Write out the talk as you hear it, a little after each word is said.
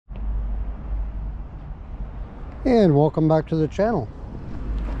And welcome back to the channel.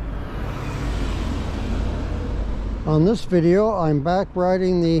 On this video, I'm back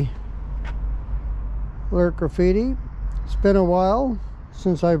riding the Graffiti. It's been a while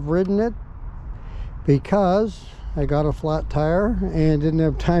since I've ridden it because I got a flat tire and didn't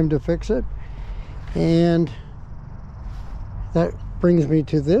have time to fix it. And that brings me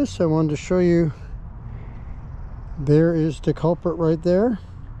to this. I wanted to show you, there is the culprit right there.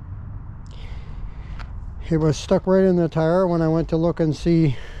 It was stuck right in the tire. When I went to look and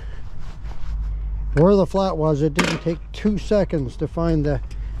see where the flat was, it didn't take 2 seconds to find the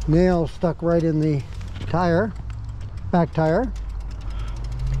nail stuck right in the tire, back tire.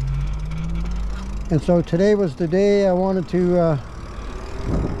 And so today was the day I wanted to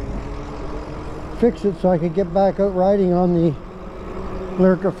fix it so I could get back out riding on the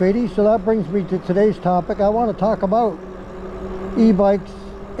Graffiti. So that brings me to today's topic. I want to talk about e-bikes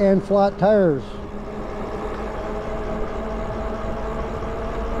and flat tires.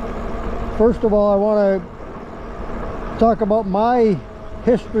 First of all, I want to talk about my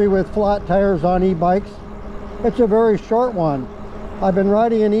history with flat tires on e-bikes. It's a very short one. I've been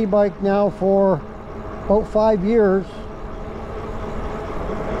riding an e-bike now for about 5 years.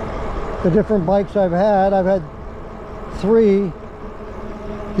 The different bikes I've had 3.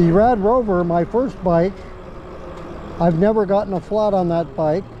 The Rad Rover, my first bike, I've never gotten a flat on that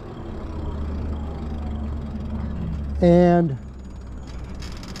bike. And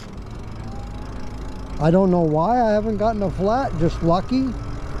I don't know why I haven't gotten a flat, just lucky.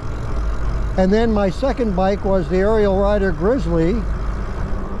 And then my second bike was the Aerial Rider Grizzly,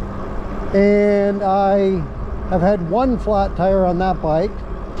 and I have had 1 flat tire on that bike.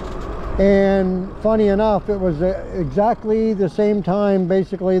 And funny enough, it was exactly the same time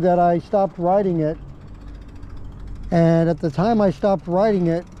basically that I stopped riding it. And at the time I stopped riding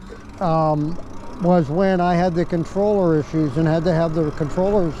it was when I had the controller issues and had to have the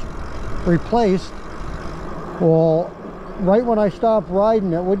controllers replaced. Well, right when I stopped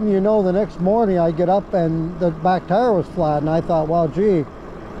riding it, wouldn't you know, the next morning I get up and the back tire was flat, and I thought, well, gee, you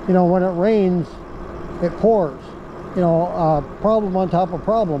know, when it rains, it pours. You know, problem on top of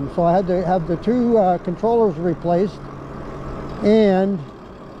problem. So I had to have the 2 controllers replaced and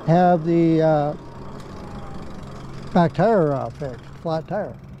have the back tire fixed, flat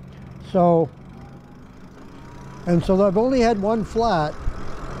tire. So I've only had 1 flat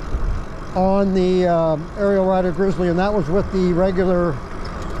on the Aerial Rider Grizzly, and that was with the regular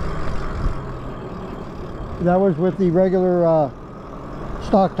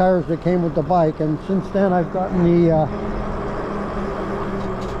stock tires that came with the bike. And since then I've gotten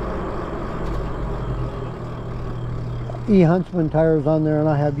the Huntsman tires on there, and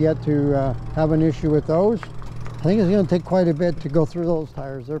I have yet to have an issue with those. I think it's going to take quite a bit to go through those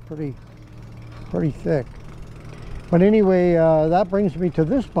tires. They're pretty thick. But anyway, that brings me to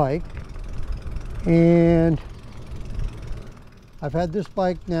this bike. And I've had this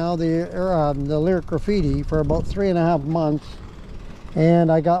bike now, the Graffiti, for about 3.5 months,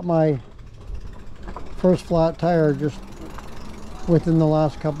 and I got my first flat tire just within the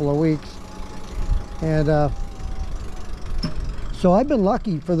last couple of weeks. And so I've been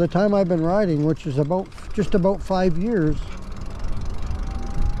lucky for the time I've been riding, which is just about 5 years.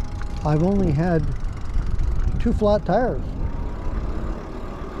 I've only had 2 flat tires.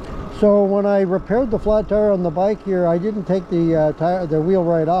 So when I repaired the flat tire on the bike here, I didn't take the wheel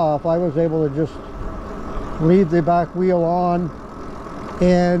right off. I was able to just leave the back wheel on.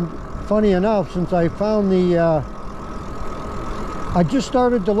 And funny enough, since I found I just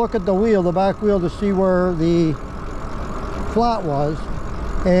started to look at the wheel, the back wheel, to see where the flat was.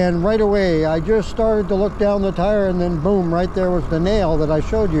 And right away, I just started to look down the tire, and then boom, right there was the nail that I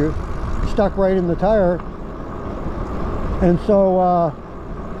showed you, stuck right in the tire. And so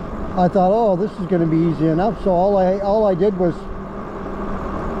I thought, oh, this is going to be easy enough. So all I did was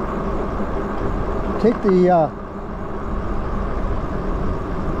take the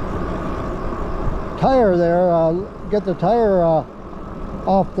tire there, get the tire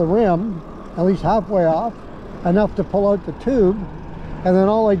off the rim, at least halfway off, enough to pull out the tube, and then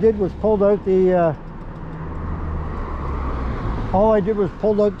all I did was pulled out the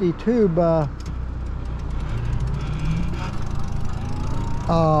tube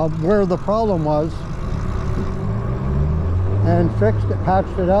where the problem was, and fixed it,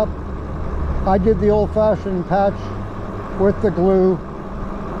 patched it up. I did the old-fashioned patch with the glue,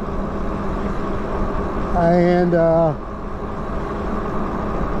 and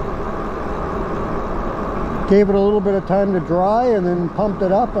gave it a little bit of time to dry, and then pumped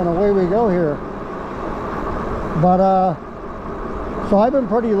it up, and away we go here. But so I've been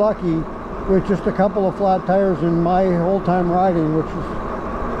pretty lucky with just a couple of flat tires in my whole time riding, which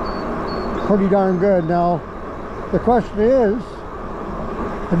is pretty darn good. Now, the question is,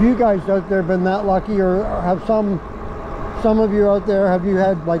 have you guys out there been that lucky, or have some of you out there, have you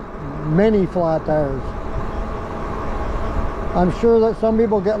had like many flat tires? I'm sure that some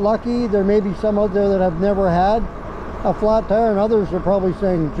people get lucky. There may be some out there that have never had a flat tire, and others are probably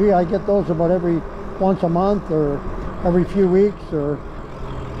saying, gee, I get those about once a month or every few weeks. Or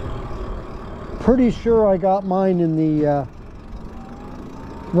pretty sure I got mine in the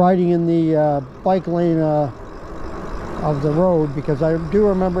riding in the bike lane of the road, because I do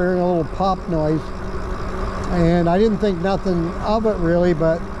remember hearing a little pop noise, and I didn't think nothing of it really,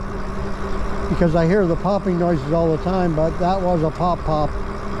 but because I hear the popping noises all the time, but that was a pop,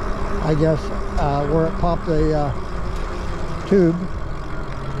 I guess, where it popped the tube.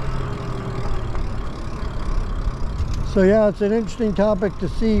 So yeah, it's an interesting topic to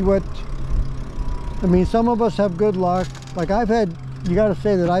see what, I mean, some of us have good luck. Like you got to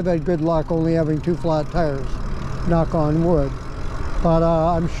say that I've had good luck only having 2 flat tires, knock on wood. But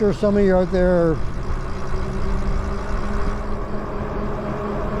I'm sure some of you out there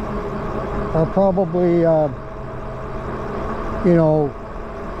are probably, you know,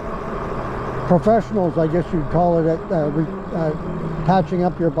 professionals, I guess you'd call it, at patching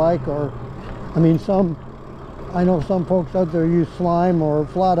up your bike. Or, I mean, I know some folks out there use slime or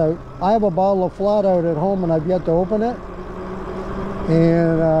flat out. I have a bottle of flat out at home and I've yet to open it.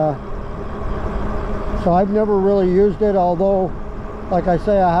 And so I've never really used it, although, like I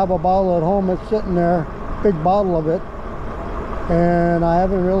say, I have a bottle at home. It's sitting there, big bottle of it, and I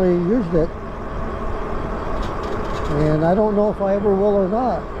haven't really used it. And I don't know if I ever will or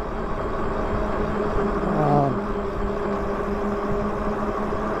not.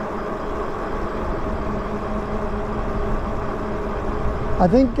 I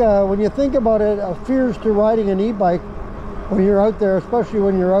think when you think about it, fears to riding an e-bike when you're out there, especially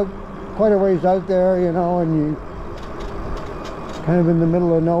when you're out quite a ways out there, you know, and you kind of in the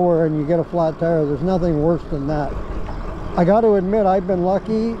middle of nowhere and you get a flat tire, there's nothing worse than that. I got to admit, I've been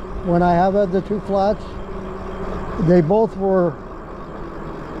lucky when I have had the 2 flats. They both were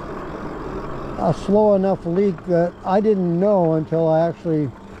a slow enough leak that I didn't know until I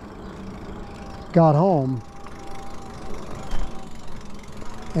actually got home,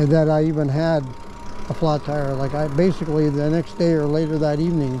 and that I even had a flat tire. Like, I basically the next day or later that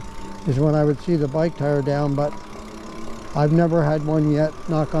evening is when I would see the bike tire down, but I've never had one yet,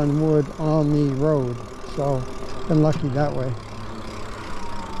 knock on wood, on the road. So been lucky that way.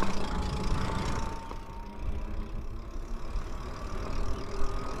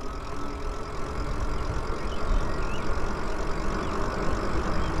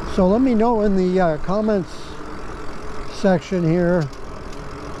 So let me know in the comments section here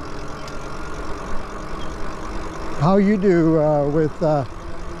how you do with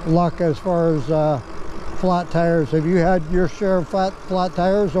luck as far as flat tires. Have you had your share of flat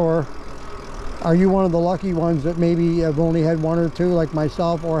tires, or are you one of the lucky ones that maybe have only had 1 or 2 like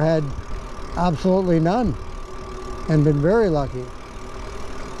myself, or had absolutely none and been very lucky?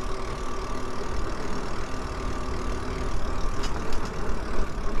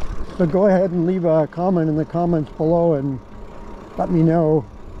 So go ahead and leave a comment in the comments below and let me know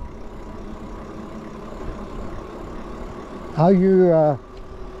how you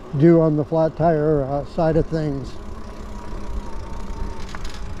do on the flat tire side of things.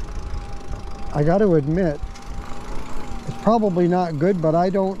 I got to admit, it's probably not good, but I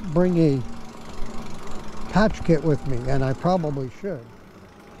don't bring a patch kit with me, and I probably should.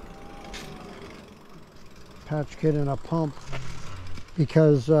 Patch kit and a pump,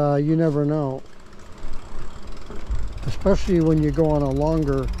 because you never know, especially when you go on a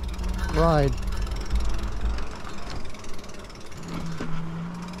longer ride.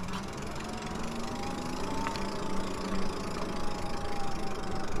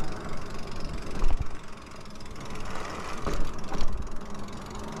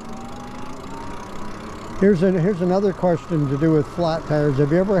 Here's another question to do with flat tires.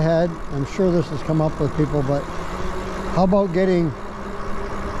 Have you ever had, I'm sure this has come up with people, but how about getting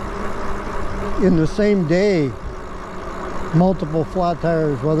in the same day multiple flat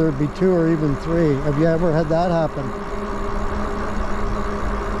tires, whether it be 2 or even 3? Have you ever had that happen?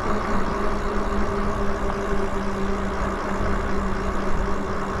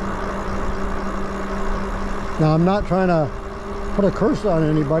 Now, I'm not trying to put a curse on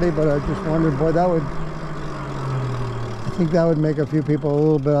anybody, but I just wondered, boy, I think that would make a few people a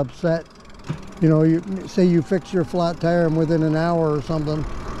little bit upset. You know, you say you fix your flat tire and within an hour or something,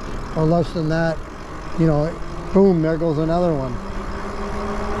 or less than that, you know, boom, there goes another one.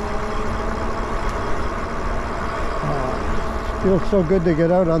 Feels so good to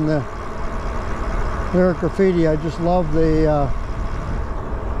get out on the Lyric Graffiti. I just love the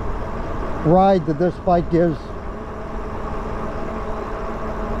ride that this bike gives.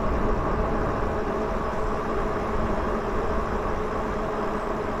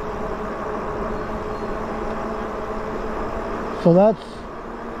 So that's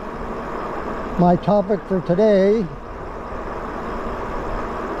my topic for today,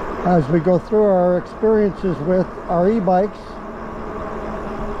 as we go through our experiences with our e-bikes.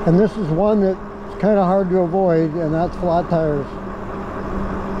 And this is one that's kind of hard to avoid, and that's flat tires.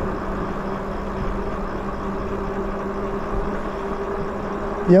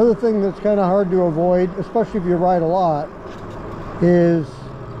 The other thing that's kind of hard to avoid, especially if you ride a lot, is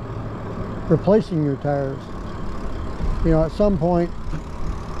replacing your tires. You know, at some point,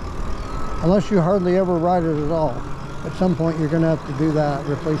 unless you hardly ever ride it at all, at some point you're going to have to do that,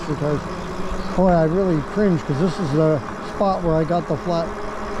 replace your tires. Boy, I really cringe, because this is the spot where I got the flat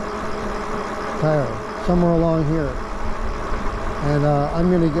tire, somewhere along here. And I'm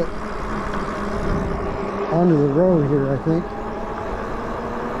going to get onto the road here, I think.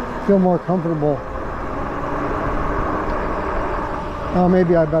 Feel more comfortable. Oh,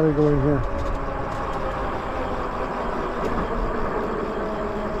 maybe I better go in here.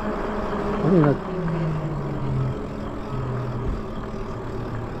 I'm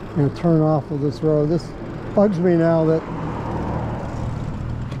gonna turn off of this road. This bugs me now that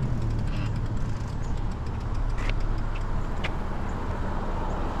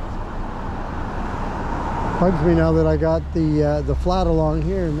I got the flat along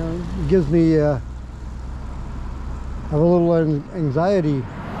here. And it gives me have a little anxiety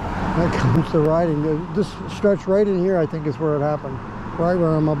when it comes to riding. This stretch right in here, I think, is where it happened. Right where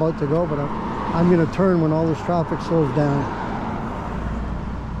I'm about to go, but I'm going to turn when all this traffic slows down.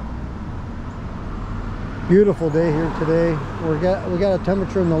 Beautiful day here today. We got a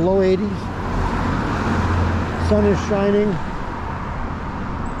temperature in the low 80s. Sun is shining.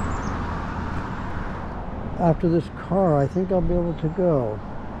 After this car, I think I'll be able to go.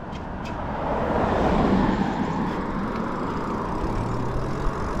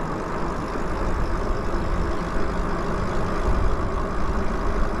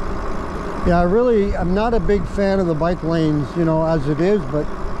 Yeah, I'm not a big fan of the bike lanes, you know, as it is, but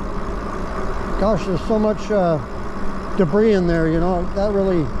gosh, there's so much debris in there, you know, that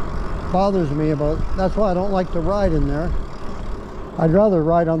really bothers me that's why I don't like to ride in there. I'd rather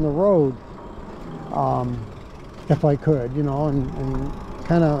ride on the road, if I could, you know, and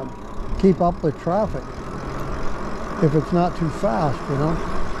kind of keep up with traffic, if it's not too fast, you know.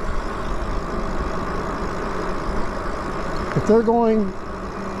 If they're going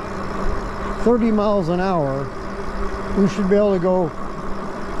 30 miles an hour, we should be able to go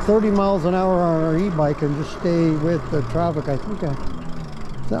 30 miles an hour on our e-bike and just stay with the traffic. I think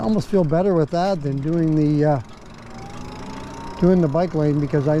I almost feel better with that than doing the bike lane,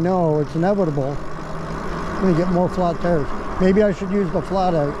 because I know it's inevitable. I'm going to get more flat tires. Maybe I should use the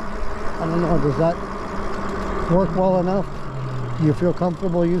flat out. I don't know, does that work well enough? Do you feel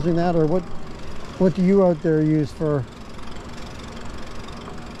comfortable using that, or what do you out there use for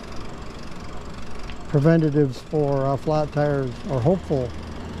preventatives for flat tires, or hopeful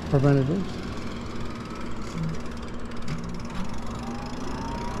preventatives?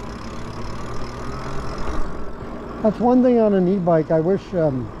 That's one thing on an e-bike. I wish,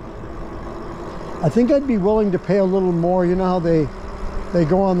 I think I'd be willing to pay a little more. You know how they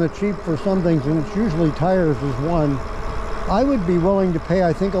go on the cheap for some things, and it's usually tires is one. I would be willing to pay,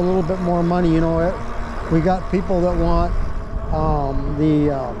 I think, a little bit more money. You know, we got people that want the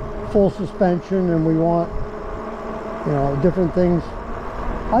full suspension, and we want, you know, different things.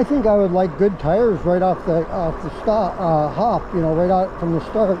 I think I would like good tires right off the hop, you know, right out from the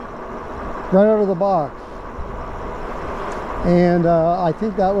start, right out of the box. And I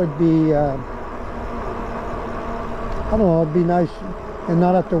think that would be, I don't know, it'd be nice, and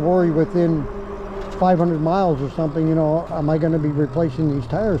not have to worry within 500 miles or something, you know, am I going to be replacing these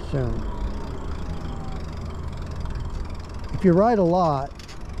tires soon? If you ride a lot,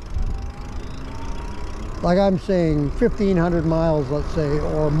 like I'm saying, 1,500 miles, let's say,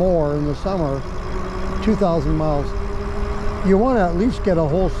 or more in the summer, 2,000 miles, you want to at least get a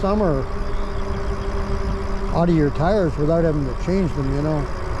whole summer out of your tires without having to change them, you know.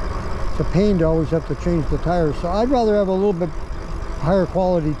 It's a pain to always have to change the tires. So I'd rather have a little bit higher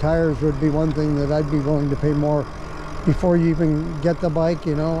quality tires. Would be one thing that I'd be willing to pay more before you even get the bike,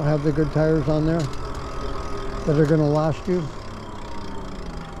 you know, have the good tires on there that are going to last you.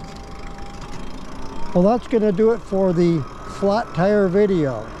 Well, that's going to do it for the flat tire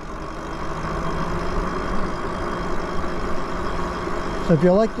video. So if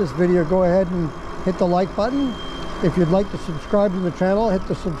you like this video, go ahead and hit the like button. If you'd like to subscribe to the channel, hit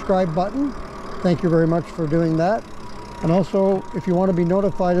the subscribe button. Thank you very much for doing that. And also, if you want to be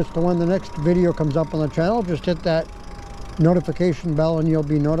notified as to when the next video comes up on the channel, just hit that notification bell and you'll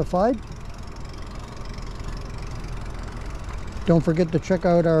be notified. Don't forget to check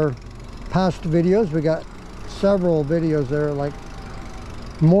out our past videos. We got several videos there, like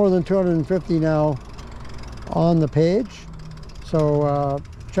more than 250 now on the page. So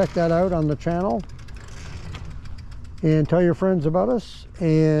check that out on the channel and tell your friends about us.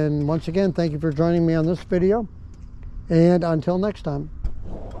 And once again, thank you for joining me on this video. And until next time,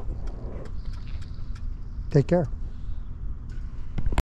 take care.